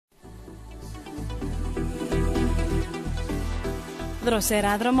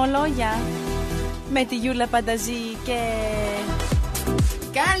Δροσερά δρομολόγια με τη Γιούλα Πανταζή και...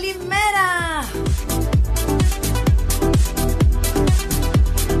 Καλημέρα!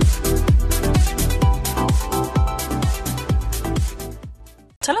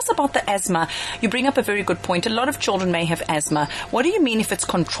 Tell us about the asthma. You bring up a very good point. A lot of children may have asthma. What do you mean if it's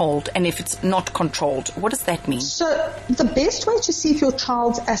controlled and if it's not controlled? What does that mean? So the best way to see if your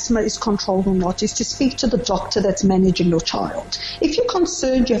child's asthma is controlled or not is to speak to the doctor that's managing your child. If you're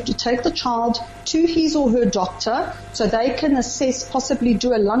concerned, you have to take the child to his or her doctor so they can assess, possibly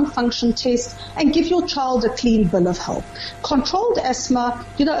do a lung function test and give your child a clean bill of health. Controlled asthma,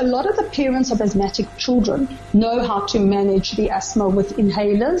 a lot of the parents of asthmatic children know how to manage the asthma with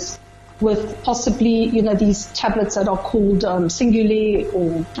inhalers, with possibly, these tablets that are called Singulair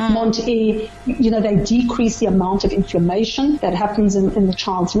or Mont-Air. They decrease the amount of inflammation that happens in the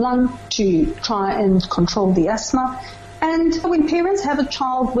child's lung to try and control the asthma. And when parents have a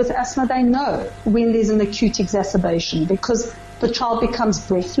child with asthma, they know when there's an acute exacerbation because the child becomes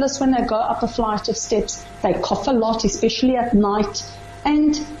breathless when they go up a flight of steps. They cough a lot, especially at night.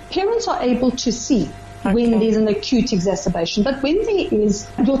 And parents are able to see when there's an acute exacerbation. But when there is,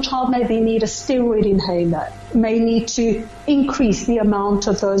 your child may then need a steroid inhaler, may need to increase the amount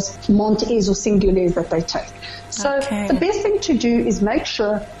of those Mont-Airs or Singulairs that they take. So the best thing to do is make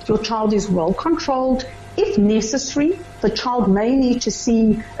sure your child is well controlled. If necessary, the child may need to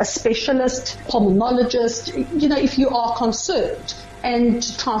see a specialist, pulmonologist, if you are concerned, and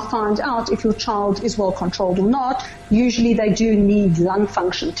to try to find out if your child is well controlled or not. Usually they do need lung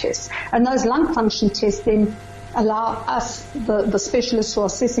function tests. And those lung function tests then allow us, the specialists who are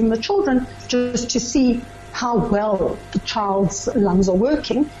assessing the children, just to see how well the child's lungs are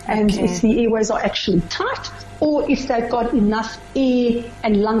working and if the airways are actually tight or if they've got enough air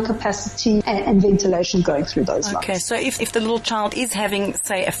and lung capacity and ventilation going through those lungs. Okay, so if the little child is having,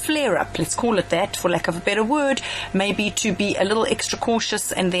 say, a flare-up, let's call it that, for lack of a better word, maybe to be a little extra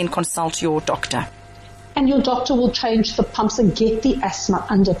cautious and then consult your doctor. And your doctor will change the pumps and get the asthma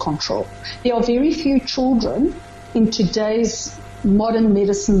under control. There are very few children in today's modern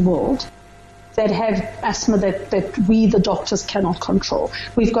medicine world that have asthma that we, the doctors, cannot control.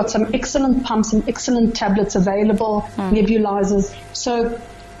 We've got some excellent pumps and excellent tablets available, nebulizers. So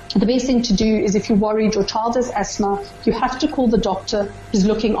the best thing to do is if you're worried your child has asthma, you have to call the doctor who's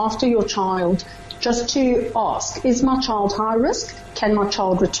looking after your child just to ask, is my child high risk? Can my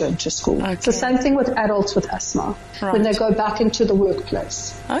child return to school? It's the same thing with adults with asthma when they go back into the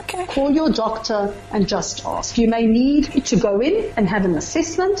workplace. Call your doctor and just ask. You may need to go in and have an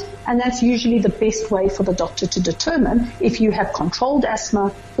assessment, and that's usually the best way for the doctor to determine if you have controlled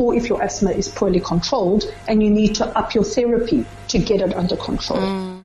asthma or if your asthma is poorly controlled and you need to up your therapy to get it under control.